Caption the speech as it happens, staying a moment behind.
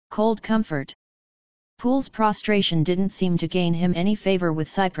Cold comfort. Pool's prostration didn't seem to gain him any favor with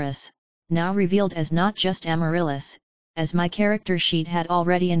Cyprus, now revealed as not just Amaryllis, as my character sheet had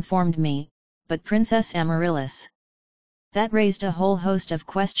already informed me, but Princess Amaryllis. That raised a whole host of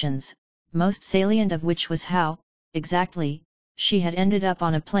questions, most salient of which was how, exactly, she had ended up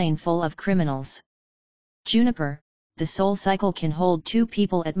on a plane full of criminals. Juniper, the Soul Cycle can hold 2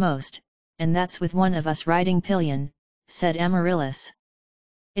 people at most, and that's with one of us riding pillion, said Amaryllis.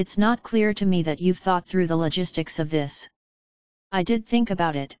 It's not clear to me that you've thought through the logistics of this. I did think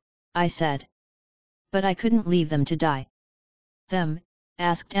about it, I said. But I couldn't leave them to die. Them?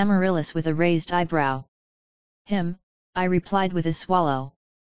 Asked Amaryllis with a raised eyebrow. Him, I replied with a swallow.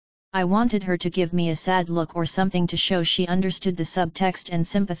 I wanted her to give me a sad look or something to show she understood the subtext and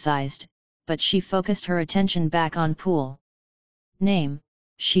sympathized, but she focused her attention back on Pool. Name,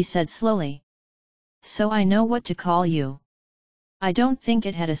 she said slowly. So I know what to call you. I don't think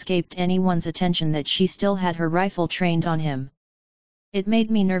it had escaped anyone's attention that she still had her rifle trained on him. It made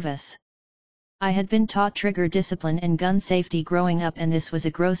me nervous. I had been taught trigger discipline and gun safety growing up, and this was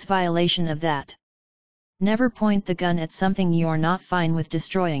a gross violation of that. Never point the gun at something you're not fine with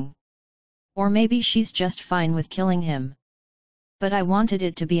destroying. Or maybe she's just fine with killing him. But I wanted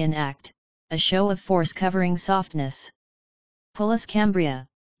it to be an act, a show of force covering softness. Pullus Cambria,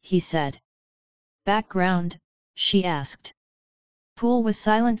 he said. Background, she asked. Pool was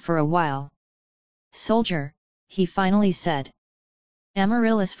silent for a while. Soldier, he finally said.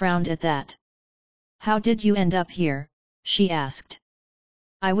 Amaryllis frowned at that. How did you end up here, she asked.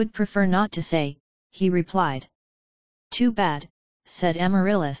 I would prefer not to say, he replied. Too bad, said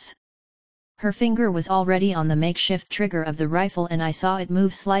Amaryllis. Her finger was already on the makeshift trigger of the rifle and I saw it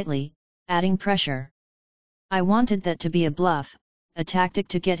move slightly, adding pressure. I wanted that to be a bluff, a tactic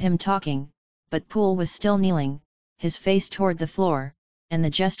to get him talking, but Pool was still kneeling, his face toward the floor, and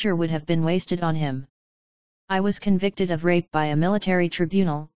the gesture would have been wasted on him. I was convicted of rape by a military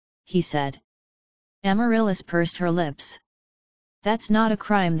tribunal, he said. Amaryllis pursed her lips. That's not a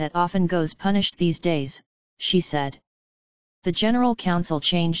crime that often goes punished these days, she said. The General Council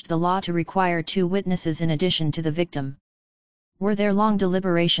changed the law to require 2 witnesses in addition to the victim. Were there long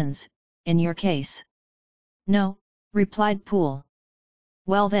deliberations, in your case? No, replied Pool.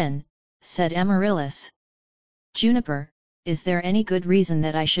 Well then, said Amaryllis. Juniper, is there any good reason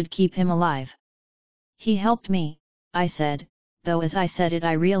that I should keep him alive? He helped me, I said, though as I said it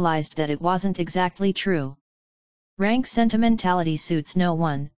I realized that it wasn't exactly true. Rank sentimentality suits no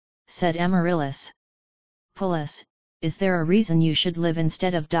one, said Amaryllis. Pullus, is there a reason you should live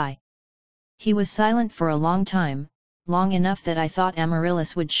instead of die? He was silent for a long time, long enough that I thought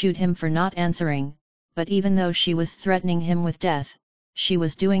Amaryllis would shoot him for not answering, but even though she was threatening him with death, she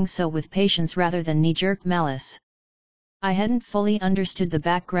was doing so with patience rather than knee-jerk malice. I hadn't fully understood the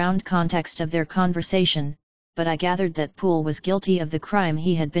background context of their conversation, but I gathered that Pool was guilty of the crime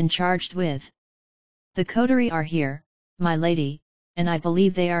he had been charged with. The coterie are here, my lady, and I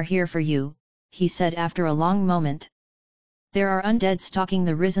believe they are here for you, he said after a long moment. There are undead stalking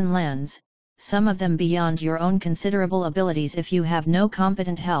the risen lands, some of them beyond your own considerable abilities if you have no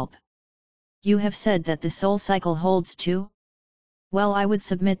competent help. You have said that the Soul Cycle holds 2? Well, I would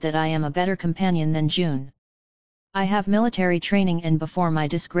submit that I am a better companion than June. I have military training and before my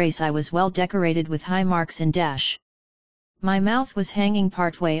disgrace I was well decorated with high marks in dash. My mouth was hanging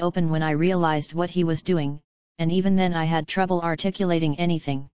partway open when I realized what he was doing, and even then I had trouble articulating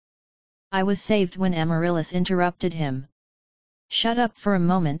anything. I was saved when Amaryllis interrupted him. Shut up for a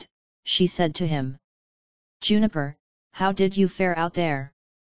moment, she said to him. Juniper, how did you fare out there?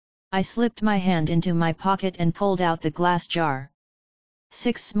 I slipped my hand into my pocket and pulled out the glass jar.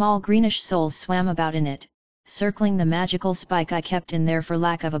 6 small greenish souls swam about in it, circling the magical spike I kept in there for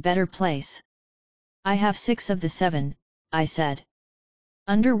lack of a better place. I have 6 of the 7, I said.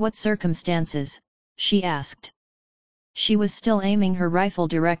 Under what circumstances? She asked. She was still aiming her rifle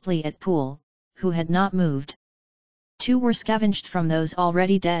directly at Pool, who had not moved. 2 were scavenged from those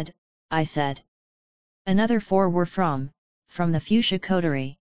already dead, I said. Another 4 were from the Fuchsia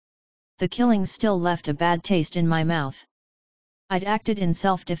coterie. The killings still left a bad taste in my mouth. I'd acted in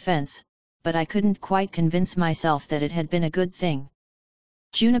self-defense, but I couldn't quite convince myself that it had been a good thing.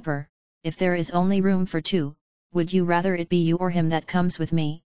 Juniper, if there is only room for 2, would you rather it be you or him that comes with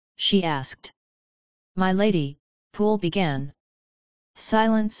me? She asked. My lady, Pool began.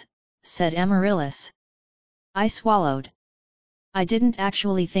 Silence, said Amaryllis. I swallowed. I didn't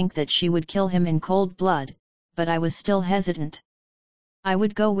actually think that she would kill him in cold blood, but I was still hesitant. I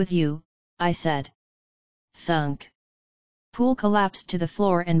would go with you, I said. Thunk. Pool collapsed to the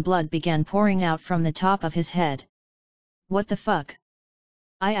floor and blood began pouring out from the top of his head. What the fuck?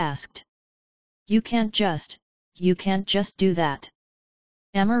 I asked. You can't just do that.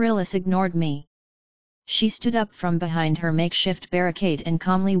 Amaryllis ignored me. She stood up from behind her makeshift barricade and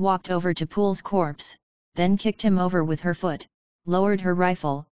calmly walked over to Pool's corpse, then kicked him over with her foot, lowered her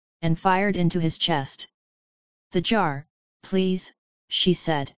rifle, and fired into his chest. The jar, please, she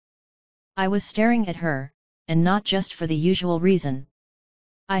said. I was staring at her, and not just for the usual reason.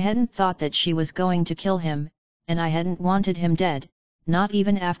 I hadn't thought that she was going to kill him, and I hadn't wanted him dead, not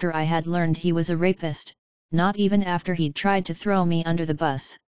even after I had learned he was a rapist, not even after he'd tried to throw me under the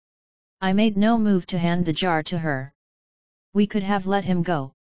bus. I made no move to hand the jar to her. We could have let him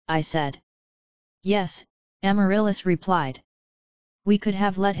go, I said. Yes, Amaryllis replied. We could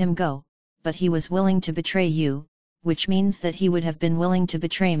have let him go, but he was willing to betray you, which means that he would have been willing to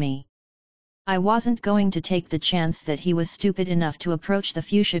betray me. I wasn't going to take the chance that he was stupid enough to approach the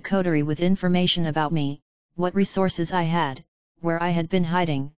Fuchsia Coterie with information about me, what resources I had, where I had been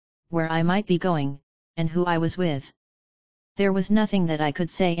hiding, where I might be going, and who I was with. There was nothing that I could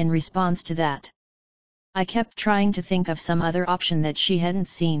say in response to that. I kept trying to think of some other option that she hadn't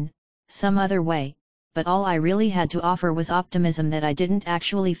seen, some other way, but all I really had to offer was optimism that I didn't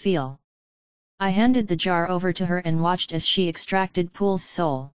actually feel. I handed the jar over to her and watched as she extracted Pool's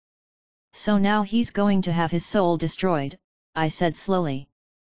soul. So now he's going to have his soul destroyed, I said slowly.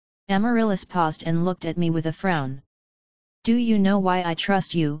 Amaryllis paused and looked at me with a frown. Do you know why I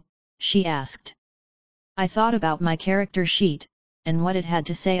trust you? She asked. I thought about my character sheet, and what it had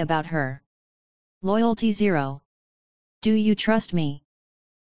to say about her. Loyalty 0. Do you trust me?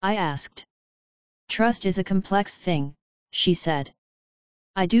 I asked. Trust is a complex thing, she said.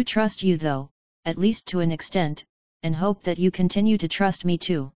 I do trust you though, at least to an extent, and hope that you continue to trust me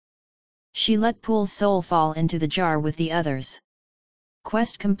too. She let Pool's soul fall into the jar with the others.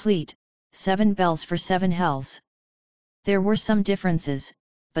 Quest complete, 7 bells for 7 hells. There were some differences,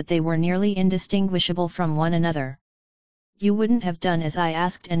 but they were nearly indistinguishable from one another. You wouldn't have done as I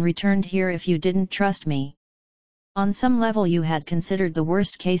asked and returned here if you didn't trust me. On some level you had considered the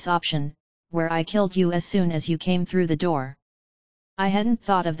worst case option, where I killed you as soon as you came through the door. I hadn't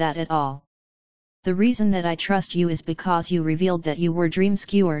thought of that at all. The reason that I trust you is because you revealed that you were dream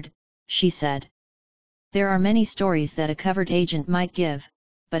skewered, she said. There are many stories that a covert agent might give,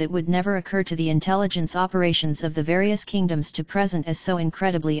 but it would never occur to the intelligence operations of the various kingdoms to present as so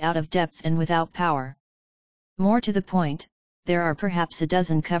incredibly out of depth and without power. More to the point, there are perhaps a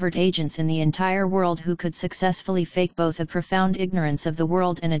dozen covert agents in the entire world who could successfully fake both a profound ignorance of the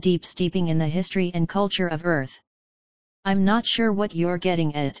world and a deep steeping in the history and culture of Earth. I'm not sure what you're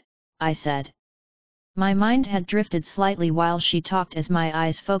getting at, I said. My mind had drifted slightly while she talked as my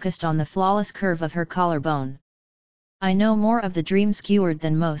eyes focused on the flawless curve of her collarbone. I know more of the dream skewered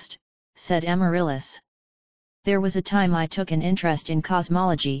than most, said Amaryllis. There was a time I took an interest in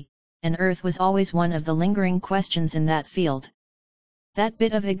cosmology, and Earth was always one of the lingering questions in that field. That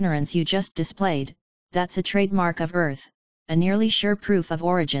bit of ignorance you just displayed, that's a trademark of Earth, a nearly sure proof of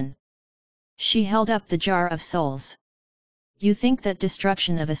origin. She held up the jar of souls. You think that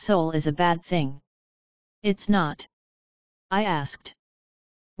destruction of a soul is a bad thing? It's not. I asked.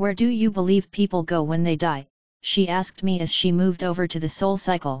 Where do you believe people go when they die? She asked me as she moved over to the soul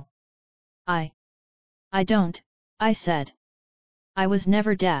cycle. I don't, I said. I was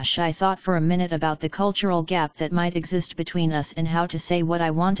never I thought for a minute about the cultural gap that might exist between us and how to say what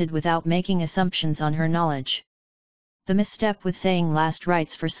I wanted without making assumptions on her knowledge. The misstep with saying last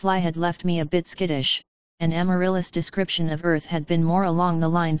rites for Sly had left me a bit skittish, and Amaryllis' description of Earth had been more along the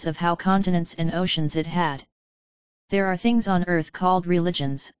lines of how continents and oceans it had. There are things on Earth called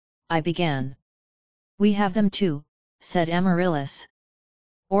religions, I began. We have them too, said Amaryllis.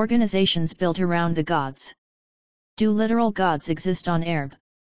 Organizations built around the gods. Do literal gods exist on Erb?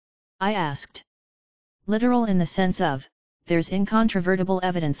 I asked. Literal in the sense of, there's incontrovertible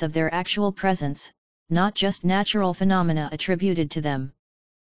evidence of their actual presence, not just natural phenomena attributed to them.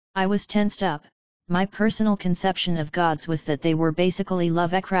 I was tensed up. My personal conception of gods was that they were basically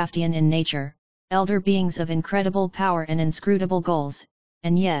Lovecraftian in nature, elder beings of incredible power and inscrutable goals,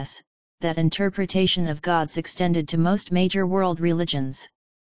 and yes, that interpretation of gods extended to most major world religions.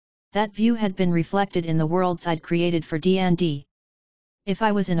 That view had been reflected in the worlds I'd created for D&D. If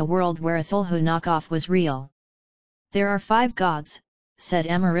I was in a world where a Thulhu knockoff was real. There are 5 gods, said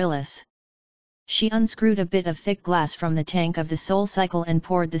Amaryllis. She unscrewed a bit of thick glass from the tank of the soul cycle and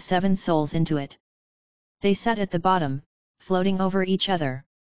poured the 7 souls into it. They sat at the bottom, floating over each other.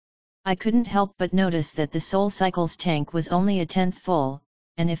 I couldn't help but notice that the soul cycle's tank was only a 10th full,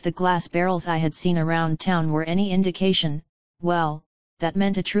 and if the glass barrels I had seen around town were any indication, well, that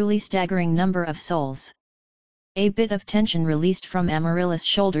meant a truly staggering number of souls. A bit of tension released from Amaryllis'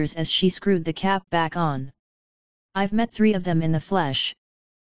 shoulders as she screwed the cap back on. I've met 3 of them in the flesh.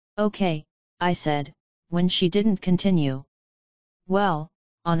 Okay, I said, when she didn't continue. Well,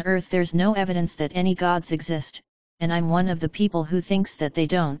 on Earth there's no evidence that any gods exist, and I'm one of the people who thinks that they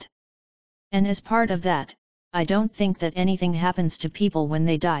don't. And as part of that, I don't think that anything happens to people when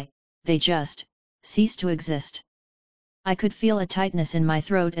they die, they just cease to exist. I could feel a tightness in my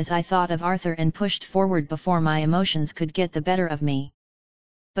throat as I thought of Arthur and pushed forward before my emotions could get the better of me.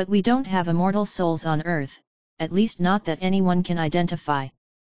 But we don't have immortal souls on Earth, at least not that anyone can identify.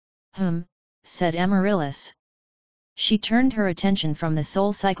 Said Amaryllis. She turned her attention from the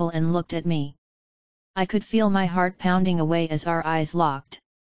soul cycle and looked at me. I could feel my heart pounding away as our eyes locked.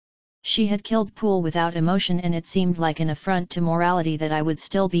 She had killed Poole without emotion, and it seemed like an affront to morality that I would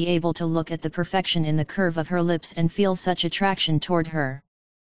still be able to look at the perfection in the curve of her lips and feel such attraction toward her.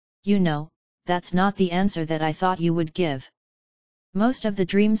 You know, that's not the answer that I thought you would give. Most of the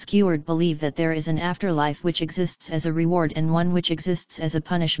dream-skewered believe that there is an afterlife which exists as a reward and one which exists as a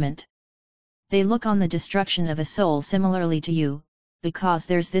punishment. They look on the destruction of a soul similarly to you, because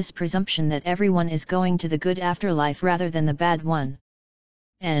there's this presumption that everyone is going to the good afterlife rather than the bad one.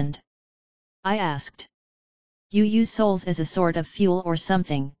 And? I asked. You use souls as a sort of fuel or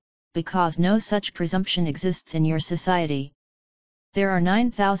something, because no such presumption exists in your society. There are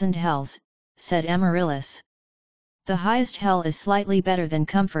 9,000 hells, said Amaryllis. The highest hell is slightly better than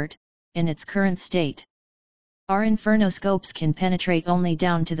comfort, in its current state. Our infernoscopes can penetrate only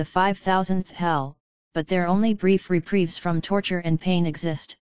down to the 5,000th hell, but their only brief reprieves from torture and pain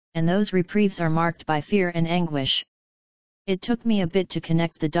exist, and those reprieves are marked by fear and anguish. It took me a bit to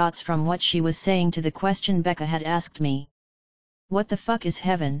connect the dots from what she was saying to the question Becca had asked me. What the fuck is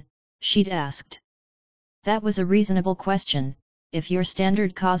heaven? She'd asked. That was a reasonable question, if your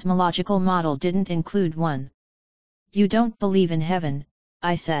standard cosmological model didn't include one. You don't believe in heaven,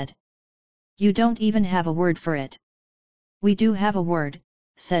 I said. You don't even have a word for it. We do have a word,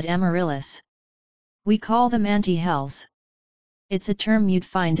 said Amaryllis. We call them anti-hells. It's a term you'd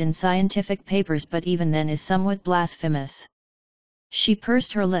find in scientific papers, but even then is somewhat blasphemous. She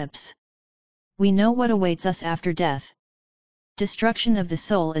pursed her lips. We know what awaits us after death. Destruction of the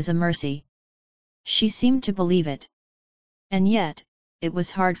soul is a mercy. She seemed to believe it. And yet, it was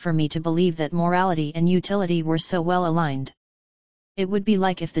hard for me to believe that morality and utility were so well aligned. It would be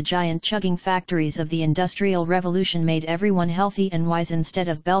like if the giant chugging factories of the Industrial Revolution made everyone healthy and wise instead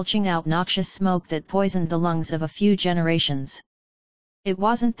of belching out noxious smoke that poisoned the lungs of a few generations. It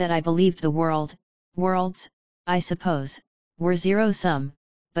wasn't that I believed the worlds, I suppose, were zero-sum,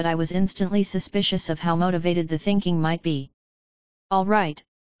 but I was instantly suspicious of how motivated the thinking might be. All right,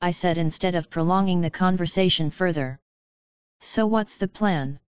 I said instead of prolonging the conversation further. So what's the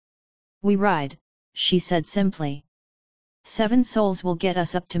plan? We ride, she said simply. 7 souls will get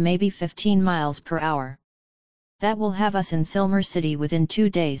us up to maybe 15 miles per hour. That will have us in Silmer City within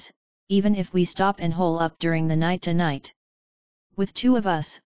 2 days, even if we stop and hole up during the night tonight. With 2 of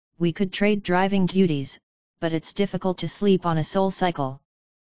us, we could trade driving duties, but it's difficult to sleep on a soul cycle.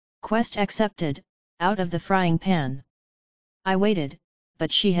 Quest accepted, out of the frying pan. I waited,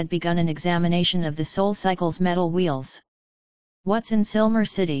 but she had begun an examination of the soul cycle's metal wheels. What's in Silmer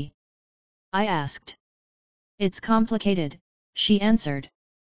City? I asked. It's complicated, she answered.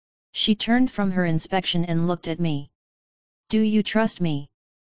 She turned from her inspection and looked at me. Do you trust me?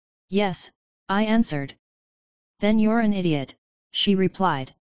 Yes, I answered. Then you're an idiot, she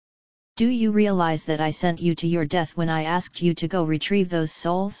replied. Do you realize that I sent you to your death when I asked you to go retrieve those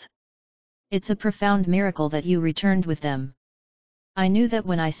souls? It's a profound miracle that you returned with them. I knew that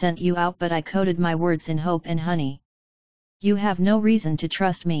when I sent you out, but I coded my words in hope and honey. You have no reason to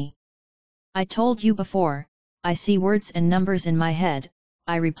trust me. I told you before, I see words and numbers in my head,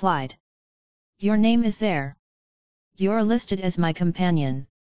 I replied. Your name is there. You're listed as my companion.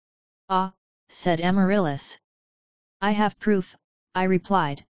 Ah, said Amaryllis. I have proof, I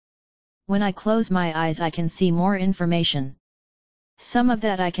replied. When I close my eyes I can see more information. Some of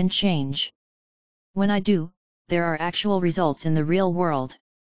that I can change. When I do, there are actual results in the real world.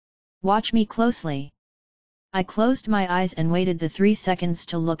 Watch me closely. I closed my eyes and waited the 3 seconds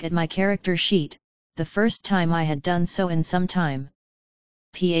to look at my character sheet, the first time I had done so in some time.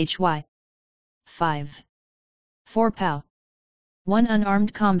 PHY 5. 4 POW. 1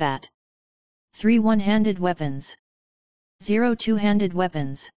 unarmed combat. 3 one-handed weapons. 0 two-handed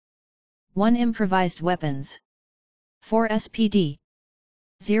weapons. 1 improvised weapons. 4 SPD.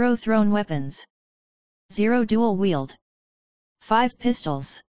 0 thrown weapons. 0 dual wield. 5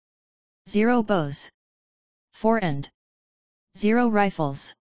 pistols. 0 bows. 4 and 0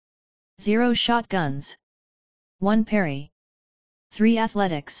 rifles. 0 shotguns. 1 parry. 3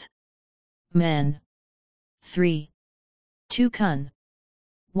 athletics. Men. 3. 2 kun.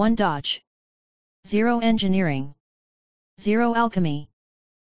 1 dodge. 0 engineering. 0 alchemy.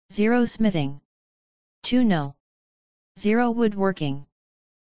 0 smithing. 2 no. 0 woodworking.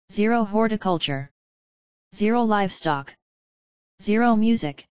 0 horticulture. 0 livestock. 0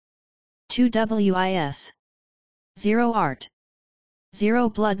 music. 2 wis. 0 art. 0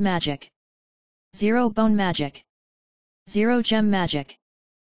 blood magic. 0 bone magic. 0 gem magic.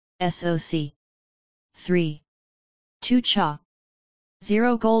 SOC. 3. 2 cha.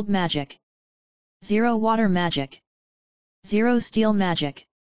 0 gold magic. 0 water magic. 0 steel magic.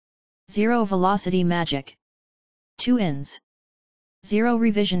 0 velocity magic. 2 ins. 0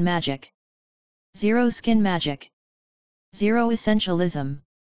 revision magic. 0 skin magic. 0 essentialism.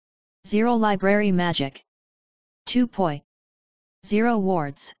 0 library magic. 2 poi. 0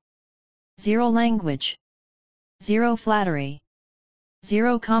 wards. 0 language. 0 flattery.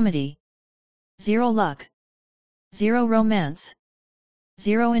 0 comedy. 0 luck. 0 romance.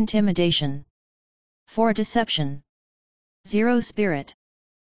 0 intimidation. 4 deception. 0 spirit.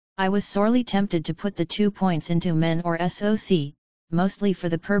 I was sorely tempted to put the 2 points into men or SOC, mostly for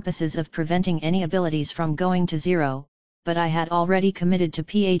the purposes of preventing any abilities from going to 0, but I had already committed to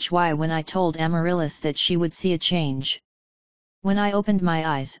PHY when I told Amaryllis that she would see a change. When I opened my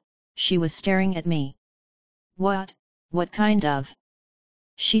eyes, she was staring at me. What kind of?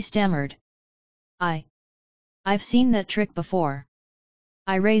 She stammered. I've seen that trick before.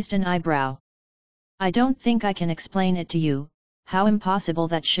 I raised an eyebrow. I don't think I can explain it to you, how impossible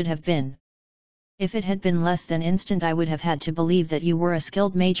that should have been. If it had been less than instant I would have had to believe that you were a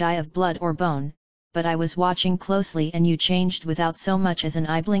skilled magi of blood or bone, but I was watching closely and you changed without so much as an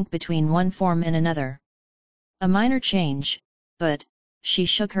eye blink between one form and another. A minor change, but, she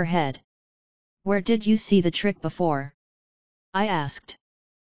shook her head. Where did you see the trick before? I asked.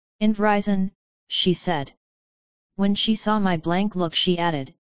 In Verizon, she said. When she saw my blank look she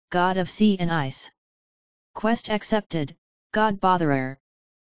added, God of sea and ice. Quest accepted, God botherer.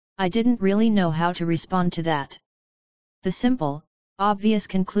 I didn't really know how to respond to that. The simple, obvious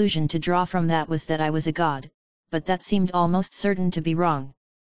conclusion to draw from that was that I was a god, but that seemed almost certain to be wrong.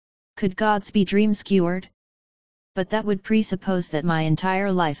 Could gods be dream-skewered? But that would presuppose that my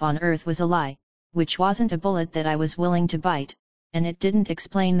entire life on Earth was a lie, which wasn't a bullet that I was willing to bite, and it didn't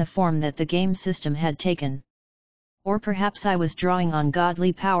explain the form that the game system had taken. Or perhaps I was drawing on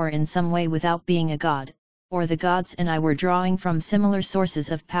godly power in some way without being a god, or the gods and I were drawing from similar sources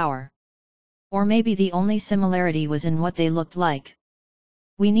of power. Or maybe the only similarity was in what they looked like.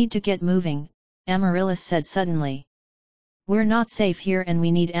 We need to get moving, Amaryllis said suddenly. We're not safe here and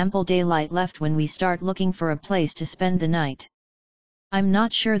we need ample daylight left when we start looking for a place to spend the night. I'm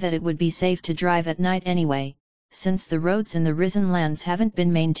not sure that it would be safe to drive at night anyway, since the roads in the Risen Lands haven't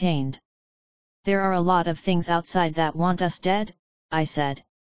been maintained. There are a lot of things outside that want us dead, I said.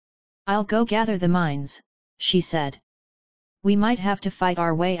 I'll go gather the mines, she said. We might have to fight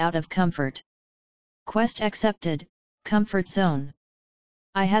our way out of comfort. Quest accepted, comfort zone.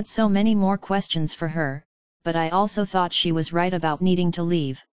 I had so many more questions for her, but I also thought she was right about needing to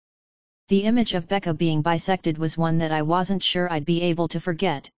leave. The image of Becca being bisected was one that I wasn't sure I'd be able to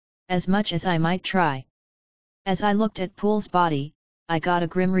forget, as much as I might try. As I looked at Poole's body, I got a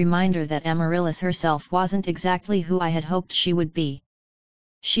grim reminder that Amaryllis herself wasn't exactly who I had hoped she would be.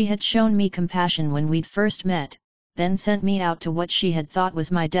 She had shown me compassion when we'd first met, then sent me out to what she had thought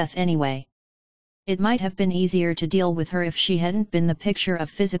was my death anyway. It might have been easier to deal with her if she hadn't been the picture of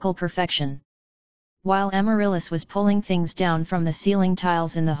physical perfection. While Amaryllis was pulling things down from the ceiling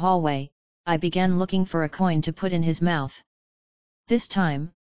tiles in the hallway, I began looking for a coin to put in his mouth. This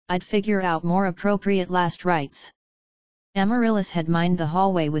time, I'd figure out more appropriate last rites. Amaryllis had mined the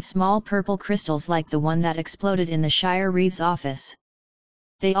hallway with small purple crystals like the one that exploded in the Shire Reeves office.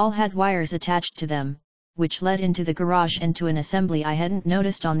 They all had wires attached to them, which led into the garage and to an assembly I hadn't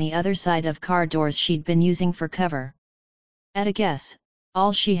noticed on the other side of car doors she'd been using for cover. At a guess,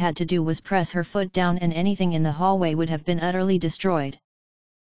 all she had to do was press her foot down and anything in the hallway would have been utterly destroyed.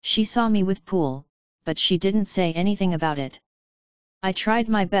 She saw me with Poole, but she didn't say anything about it. I tried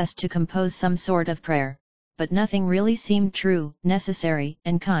my best to compose some sort of prayer, but nothing really seemed true, necessary,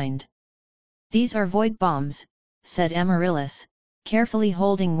 and kind. These are void bombs, said Amaryllis, carefully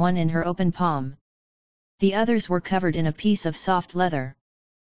holding one in her open palm. The others were covered in a piece of soft leather.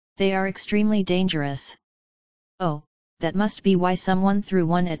 They are extremely dangerous. Oh, that must be why someone threw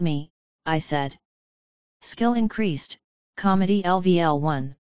one at me, I said. Skill increased, comedy LVL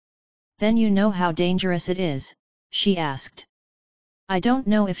 1. Then you know how dangerous it is, she asked. I don't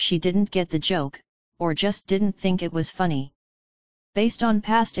know if she didn't get the joke, or just didn't think it was funny. Based on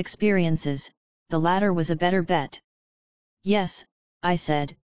past experiences, the latter was a better bet. Yes, I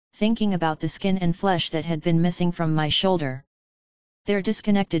said, thinking about the skin and flesh that had been missing from my shoulder. They're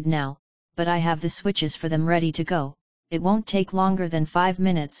disconnected now, but I have the switches for them ready to go. It won't take longer than 5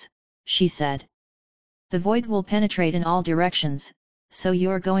 minutes, she said. The void will penetrate in all directions, so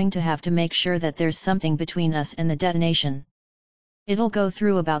you're going to have to make sure that there's something between us and the detonation. It'll go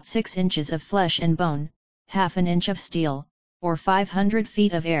through about 6 inches of flesh and bone, half an inch of steel, or 500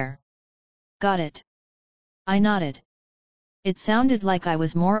 feet of air. Got it? I nodded. It sounded like I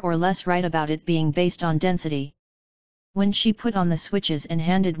was more or less right about it being based on density. When she put on the switches and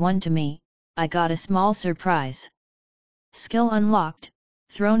handed one to me, I got a small surprise. Skill unlocked,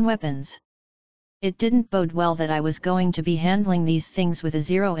 thrown weapons. It didn't bode well that I was going to be handling these things with a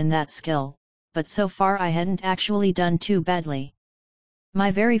 0 in that skill, but so far I hadn't actually done too badly.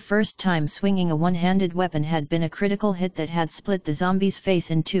 My very first time swinging a one-handed weapon had been a critical hit that had split the zombie's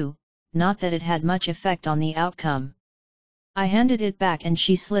face in two, not that it had much effect on the outcome. I handed it back and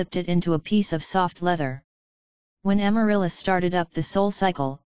she slipped it into a piece of soft leather. When Amaryllis started up the soul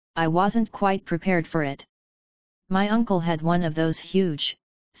cycle, I wasn't quite prepared for it. My uncle had one of those huge,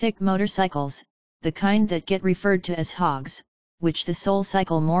 thick motorcycles, the kind that get referred to as hogs, which the soul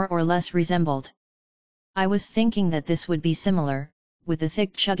cycle more or less resembled. I was thinking that this would be similar, with a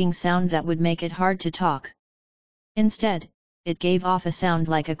thick chugging sound that would make it hard to talk. Instead, it gave off a sound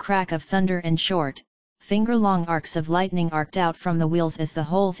like a crack of thunder and short, finger-long arcs of lightning arced out from the wheels as the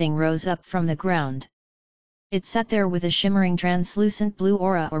whole thing rose up from the ground. It sat there with a shimmering translucent blue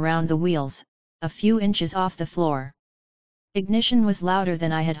aura around the wheels, a few inches off the floor. Ignition was louder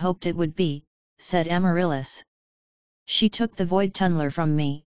than I had hoped it would be, said Amaryllis. She took the void tunneler from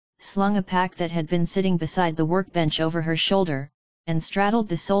me, slung a pack that had been sitting beside the workbench over her shoulder, and straddled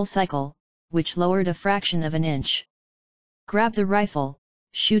the soul cycle, which lowered a fraction of an inch. Grab the rifle,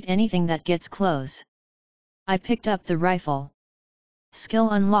 shoot anything that gets close. I picked up the rifle.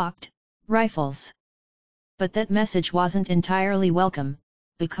 Skill unlocked, rifles. But that message wasn't entirely welcome,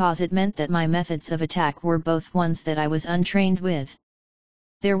 because it meant that my methods of attack were both ones that I was untrained with.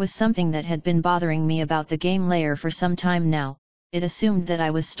 There was something that had been bothering me about the game layer for some time now. It assumed that I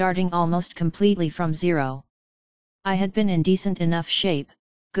was starting almost completely from zero. I had been in decent enough shape,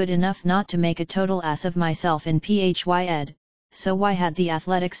 good enough not to make a total ass of myself in PHY-Ed, so why had the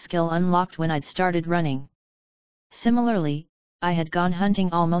athletics skill unlocked when I'd started running? Similarly, I had gone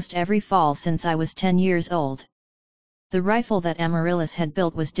hunting almost every fall since I was 10 years old. The rifle that Amaryllis had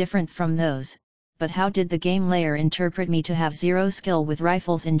built was different from those, but how did the game layer interpret me to have 0 skill with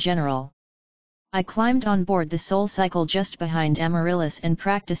rifles in general? I climbed on board the soul cycle just behind Amaryllis and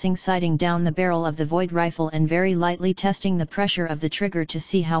practicing sighting down the barrel of the void rifle and very lightly testing the pressure of the trigger to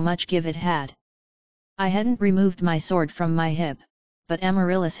see how much give it had. I hadn't removed my sword from my hip, but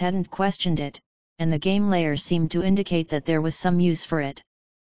Amaryllis hadn't questioned it, and the game layer seemed to indicate that there was some use for it.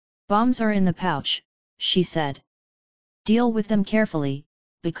 Bombs are in the pouch, she said. Deal with them carefully,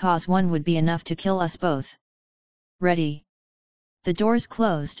 because one would be enough to kill us both. Ready? The door's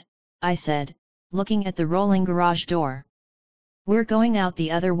closed, I said, looking at the rolling garage door. We're going out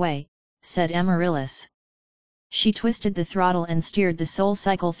the other way, said Amaryllis. She twisted the throttle and steered the soul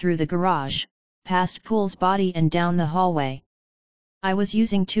cycle through the garage, past Pool's body and down the hallway. I was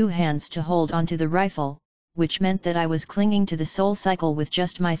using 2 hands to hold onto the rifle, which meant that I was clinging to the soul cycle with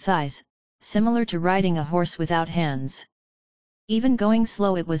just my thighs, similar to riding a horse without hands. Even going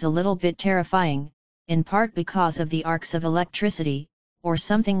slow it was a little bit terrifying, in part because of the arcs of electricity, or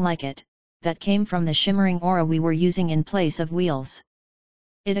something like it, that came from the shimmering aura we were using in place of wheels.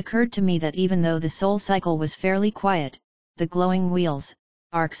 It occurred to me that even though the soul cycle was fairly quiet, the glowing wheels,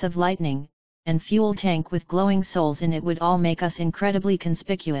 arcs of lightning, and fuel tank with glowing souls in it would all make us incredibly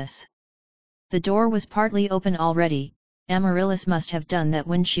conspicuous. The door was partly open already. Amaryllis must have done that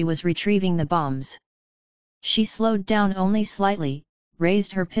when she was retrieving the bombs. She slowed down only slightly,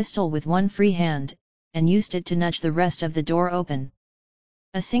 raised her pistol with one free hand, and used it to nudge the rest of the door open.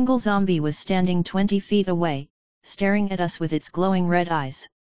 A single zombie was standing 20 feet away, staring at us with its glowing red eyes.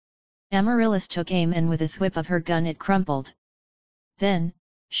 Amaryllis took aim and with a thwip of her gun it crumpled. Then,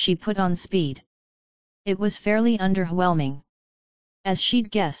 she put on speed. It was fairly underwhelming. As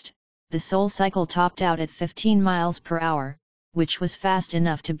she'd guessed, the soul cycle topped out at 15 miles per hour, which was fast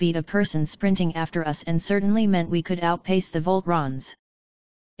enough to beat a person sprinting after us and certainly meant we could outpace the Voltrons.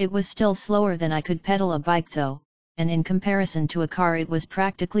 It was still slower than I could pedal a bike though, and in comparison to a car it was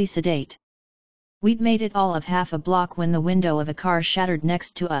practically sedate. We'd made it all of half a block when the window of a car shattered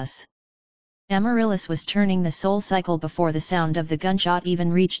next to us. Amaryllis was turning the soul cycle before the sound of the gunshot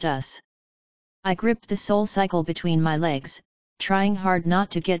even reached us. I gripped the soul cycle between my legs, trying hard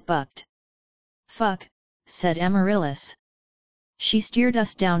not to get bucked. "Fuck," said Amaryllis. She steered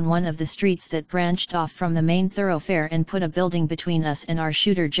us down one of the streets that branched off from the main thoroughfare and put a building between us and our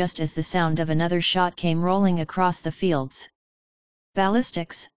shooter just as the sound of another shot came rolling across the fields.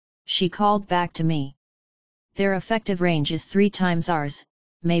 "Ballistics," she called back to me. "Their effective range is 3 times ours,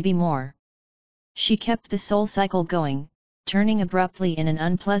 maybe more." She kept the soul cycle going, turning abruptly in an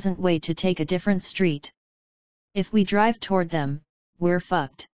unpleasant way to take a different street. "If we drive toward them, we're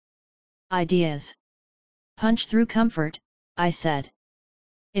fucked." "Ideas?" "Punch through comfort," I said.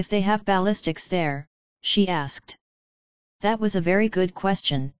 "If they have ballistics there?" she asked. That was a very good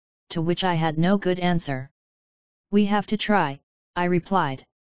question, to which I had no good answer. "We have to try," I replied.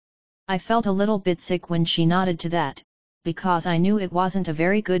 I felt a little bit sick when she nodded to that, because I knew it wasn't a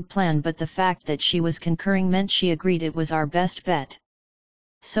very good plan, but the fact that she was concurring meant she agreed it was our best bet.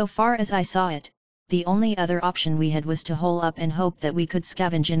 So far as I saw it, the only other option we had was to hole up and hope that we could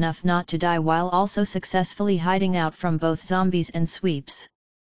scavenge enough not to die while also successfully hiding out from both zombies and sweeps.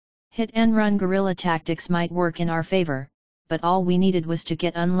 Hit and run guerrilla tactics might work in our favor, but all we needed was to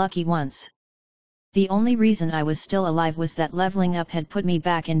get unlucky once. The only reason I was still alive was that leveling up had put me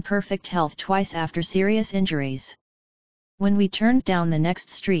back in perfect health twice after serious injuries. When we turned down the next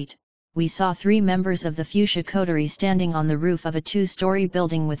street, we saw 3 members of the Fuchsia Coterie standing on the roof of a 2-story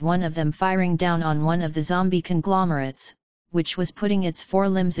building, with one of them firing down on one of the zombie conglomerates, which was putting its 4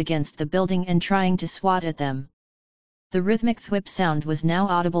 limbs against the building and trying to swat at them. The rhythmic thwip sound was now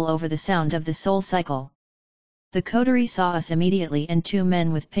audible over the sound of the soul cycle. The coterie saw us immediately, and 2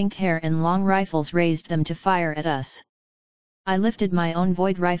 men with pink hair and long rifles raised them to fire at us. I lifted my own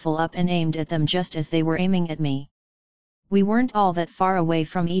void rifle up and aimed at them just as they were aiming at me. We weren't all that far away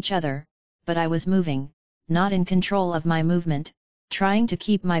from each other, but I was moving, not in control of my movement, trying to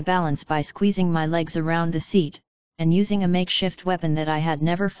keep my balance by squeezing my legs around the seat, and using a makeshift weapon that I had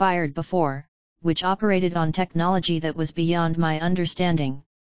never fired before, which operated on technology that was beyond my understanding.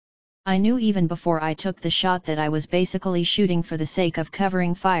 I knew even before I took the shot that I was basically shooting for the sake of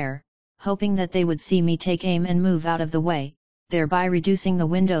covering fire, hoping that they would see me take aim and move out of the way, thereby reducing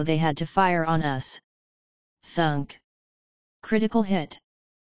the window they had to fire on us. Thunk. Critical hit.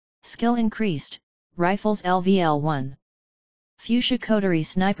 Skill increased, rifles LVL1. Fuchsia Coterie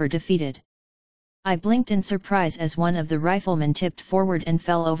sniper defeated. I blinked in surprise as one of the riflemen tipped forward and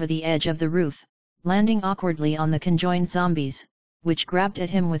fell over the edge of the roof, landing awkwardly on the conjoined zombies, which grabbed at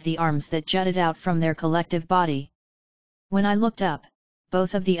him with the arms that jutted out from their collective body. When I looked up,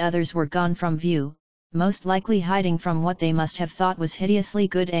 both of the others were gone from view, most likely hiding from what they must have thought was hideously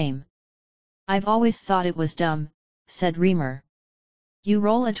good aim. "I've always thought it was dumb," said Reamer. "You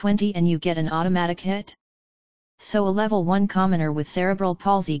roll a 20 and you get an automatic hit? So a level 1 commoner with cerebral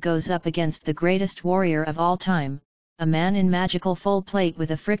palsy goes up against the greatest warrior of all time, a man in magical full plate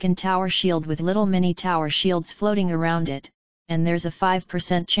with a frickin' tower shield with little mini tower shields floating around it, and there's a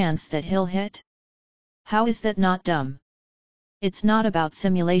 5% chance that he'll hit? How is that not dumb?" "It's not about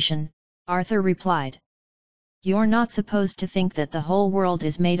simulation," Arthur replied. "You're not supposed to think that the whole world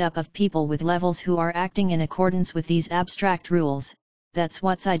is made up of people with levels who are acting in accordance with these abstract rules. That's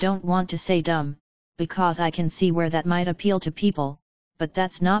what's I don't want to say dumb, because I can see where that might appeal to people, but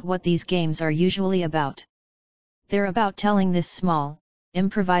that's not what these games are usually about. They're about telling this small,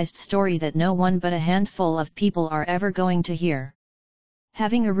 improvised story that no one but a handful of people are ever going to hear.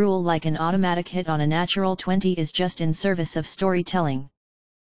 Having a rule like an automatic hit on a natural 20 is just in service of storytelling."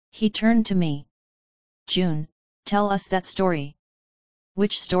 He turned to me. "June, tell us that story."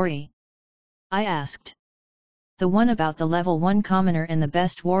 "Which story?" I asked. "The one about the level 1 commoner and the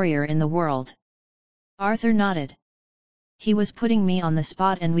best warrior in the world." Arthur nodded. He was putting me on the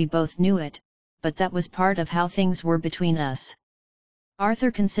spot and we both knew it, but that was part of how things were between us.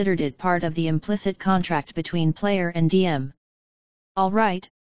 Arthur considered it part of the implicit contract between player and DM. "All right,"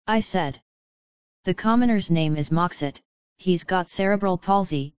 I said. "The commoner's name is Moxit, he's got cerebral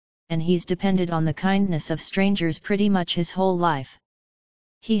palsy, and he's depended on the kindness of strangers pretty much his whole life.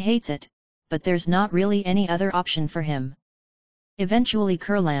 He hates it, but there's not really any other option for him. Eventually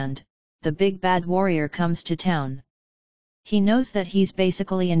Kurland, the big bad warrior, comes to town. He knows that he's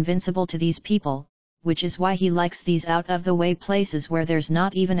basically invincible to these people, which is why he likes these out-of-the-way places where there's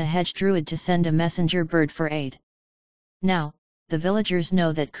not even a hedge druid to send a messenger bird for aid. Now, the villagers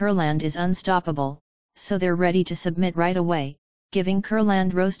know that Kurland is unstoppable, so they're ready to submit right away, giving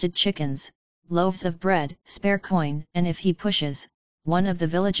Kurland roasted chickens, loaves of bread, spare coin, and if he pushes, one of the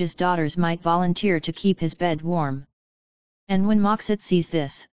village's daughters might volunteer to keep his bed warm. And when Moxit sees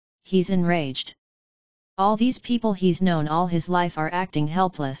this, he's enraged. All these people he's known all his life are acting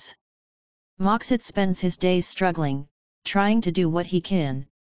helpless. Moxit spends his days struggling, trying to do what he can,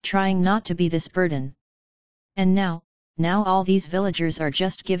 trying not to be this burden. And now all these villagers are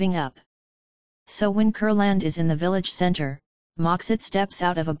just giving up. So when Kurland is in the village center, Moxit steps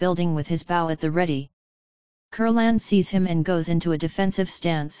out of a building with his bow at the ready. Kurland sees him and goes into a defensive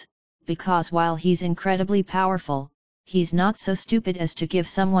stance, because while he's incredibly powerful, he's not so stupid as to give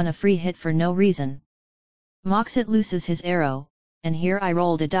someone a free hit for no reason. Moxit looses his arrow, and here I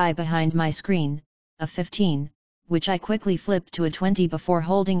rolled a die behind my screen, a 15, which I quickly flipped to a 20 before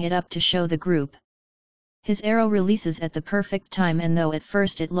holding it up to show the group. His arrow releases at the perfect time, and though at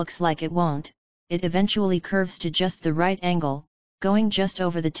first it looks like it won't, it eventually curves to just the right angle, going just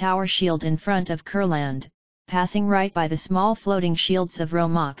over the tower shield in front of Kurland, passing right by the small floating shields of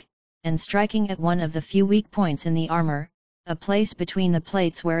Romak, and striking at one of the few weak points in the armor, a place between the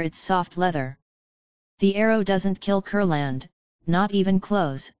plates where it's soft leather. The arrow doesn't kill Kurland, not even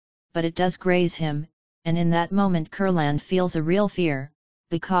close, but it does graze him, and in that moment Kurland feels a real fear,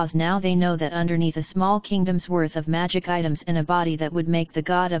 because now they know that underneath a small kingdom's worth of magic items and a body that would make the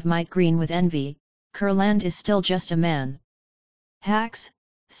god of might green with envy, Kurland is still just a man. "Hacks,"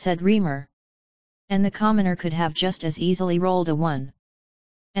 said Reamer. And the commoner could have just as easily rolled a 1.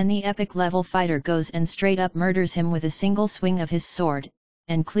 And the epic level fighter goes and straight up murders him with a single swing of his sword,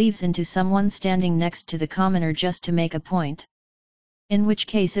 and cleaves into someone standing next to the commoner just to make a point. "In which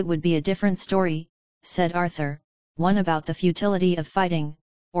case it would be a different story," said Arthur, "one about the futility of fighting,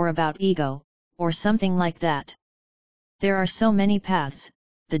 or about ego, or something like that. There are so many paths,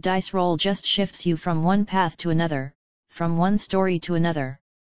 the dice roll just shifts you from one path to another, from one story to another."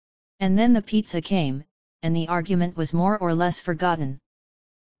 And then the pizza came, and the argument was more or less forgotten.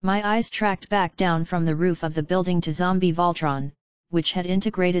 My eyes tracked back down from the roof of the building to Zombie Voltron, which had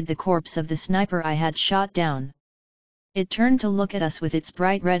integrated the corpse of the sniper I had shot down. It turned to look at us with its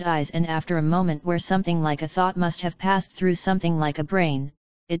bright red eyes, and after a moment where something like a thought must have passed through something like a brain,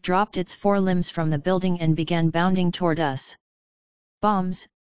 it dropped its forelimbs from the building and began bounding toward us. "Bombs,"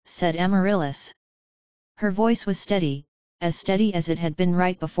 said Amaryllis. Her voice was steady as it had been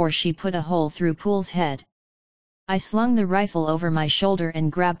right before she put a hole through Pool's head. I slung the rifle over my shoulder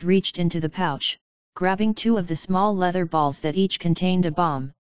and reached into the pouch, grabbing 2 of the small leather balls that each contained a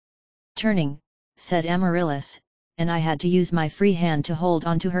bomb. "Turning," said Amaryllis, and I had to use my free hand to hold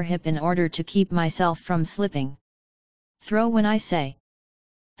onto her hip in order to keep myself from slipping. "Throw when I say."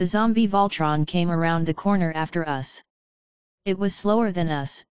 The zombie Voltron came around the corner after us. It was slower than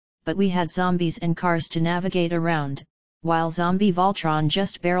us, but we had zombies and cars to navigate around, while zombie Voltron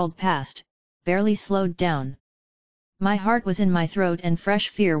just barreled past, barely slowed down. My heart was in my throat and fresh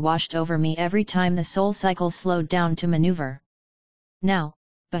fear washed over me every time the soul cycle slowed down to maneuver. "Now,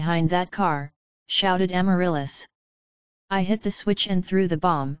 behind that car," shouted Amaryllis. I hit the switch and threw the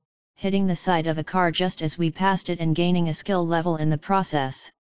bomb, hitting the side of a car just as we passed it and gaining a skill level in the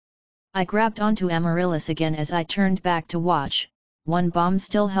process. I grabbed onto Amaryllis again as I turned back to watch, 1 bomb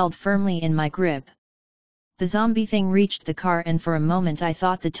still held firmly in my grip. The zombie thing reached the car and for a moment I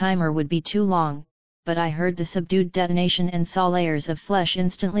thought the timer would be too long, but I heard the subdued detonation and saw layers of flesh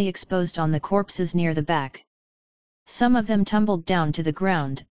instantly exposed on the corpses near the back. Some of them tumbled down to the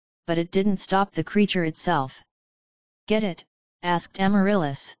ground, but it didn't stop the creature itself. "Get it?" asked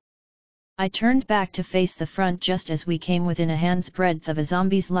Amaryllis. I turned back to face the front just as we came within a hand's breadth of a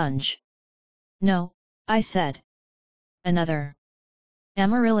zombie's lunge. "No," I said. "Another."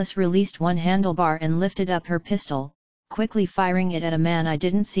 Amaryllis released 1 handlebar and lifted up her pistol, quickly firing it at a man I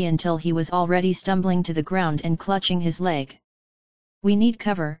didn't see until he was already stumbling to the ground and clutching his leg. "We need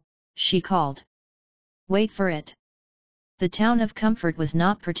cover," she called. "Wait for it." The town of Comfort was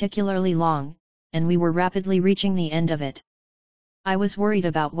not particularly long, and we were rapidly reaching the end of it. I was worried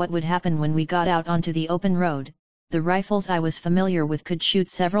about what would happen when we got out onto the open road. The rifles I was familiar with could shoot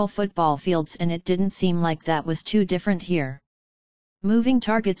several football fields, and it didn't seem like that was too different here. Moving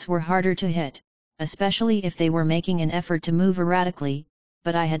targets were harder to hit, especially if they were making an effort to move erratically,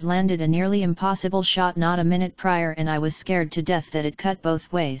 but I had landed a nearly impossible shot not a minute prior and I was scared to death that it cut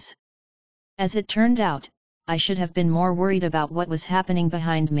both ways. As it turned out, I should have been more worried about what was happening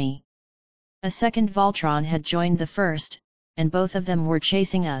behind me. A second Voltron had joined the first, and both of them were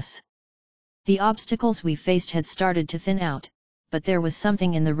chasing us. The obstacles we faced had started to thin out, but there was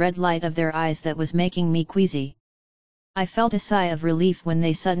something in the red light of their eyes that was making me queasy. I felt a sigh of relief when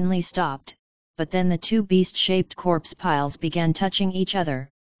they suddenly stopped, but then the 2 beast-shaped corpse piles began touching each other,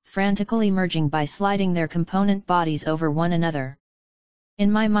 frantically merging by sliding their component bodies over one another.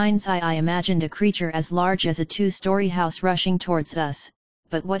 In my mind's eye I imagined a creature as large as a 2-story house rushing towards us,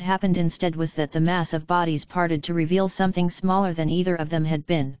 but what happened instead was that the mass of bodies parted to reveal something smaller than either of them had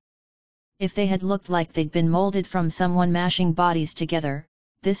been. If they had looked like they'd been molded from someone mashing bodies together,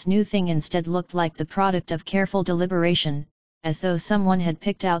 this new thing instead looked like the product of careful deliberation, as though someone had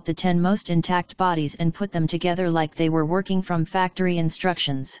picked out the 10 most intact bodies and put them together like they were working from factory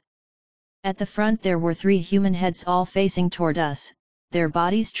instructions. At the front there were 3 human heads all facing toward us, their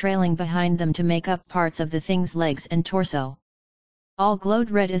bodies trailing behind them to make up parts of the thing's legs and torso. All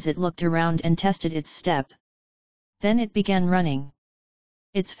glowed red as it looked around and tested its step. Then it began running.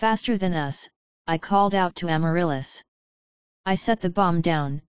 "It's faster than us," I called out to Amaryllis. I set the bomb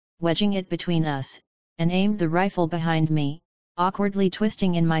down, wedging it between us, and aimed the rifle behind me, awkwardly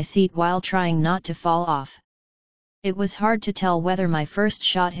twisting in my seat while trying not to fall off. It was hard to tell whether my first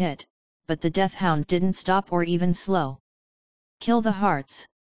shot hit, but the death hound didn't stop or even slow. Kill the hearts.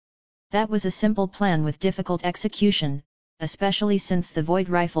 That was a simple plan with difficult execution, especially since the Void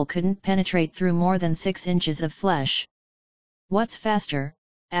rifle couldn't penetrate through more than 6 inches of flesh. "What's faster?"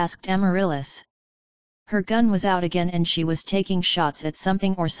 asked Amaryllis. Her gun was out again and she was taking shots at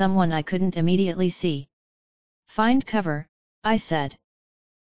something or someone I couldn't immediately see. "Find cover," I said.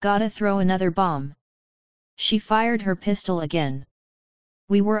 "Gotta throw another bomb." She fired her pistol again.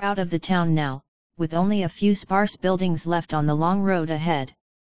 We were out of the town now, with only a few sparse buildings left on the long road ahead.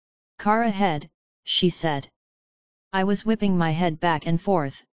 "Car ahead," she said. I was whipping my head back and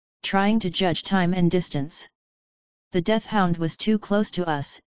forth, trying to judge time and distance. The death hound was too close to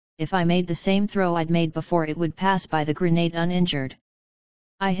us. If I made the same throw I'd made before, it would pass by the grenade uninjured.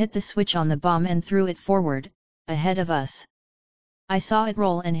 I hit the switch on the bomb and threw it forward, ahead of us. I saw it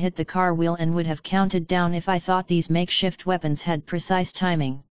roll and hit the car wheel and would have counted down if I thought these makeshift weapons had precise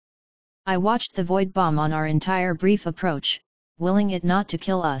timing. I watched the Void bomb on our entire brief approach, willing it not to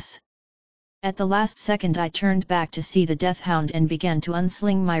kill us. At the last second I turned back to see the death hound and began to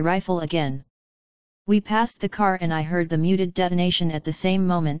unsling my rifle again. We passed the car and I heard the muted detonation at the same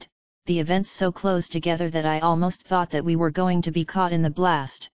moment, the events so close together that I almost thought that we were going to be caught in the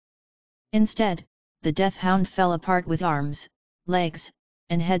blast. Instead, the death hound fell apart with arms, legs,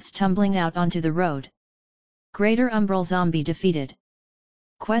 and heads tumbling out onto the road. Greater Umbral Zombie defeated.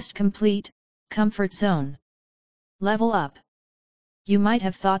 Quest complete, Comfort Zone. Level up. You might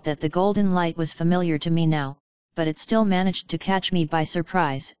have thought that the golden light was familiar to me now, but it still managed to catch me by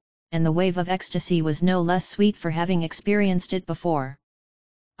surprise, and the wave of ecstasy was no less sweet for having experienced it before.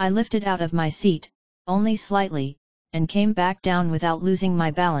 I lifted out of my seat, only slightly, and came back down without losing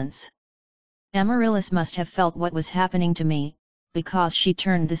my balance. Amaryllis must have felt what was happening to me, because she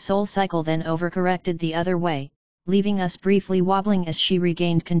turned the soul cycle then overcorrected the other way, leaving us briefly wobbling as she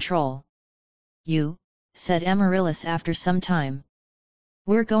regained control. "You," said Amaryllis after some time.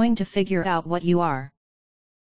 "We're going to figure out what you are."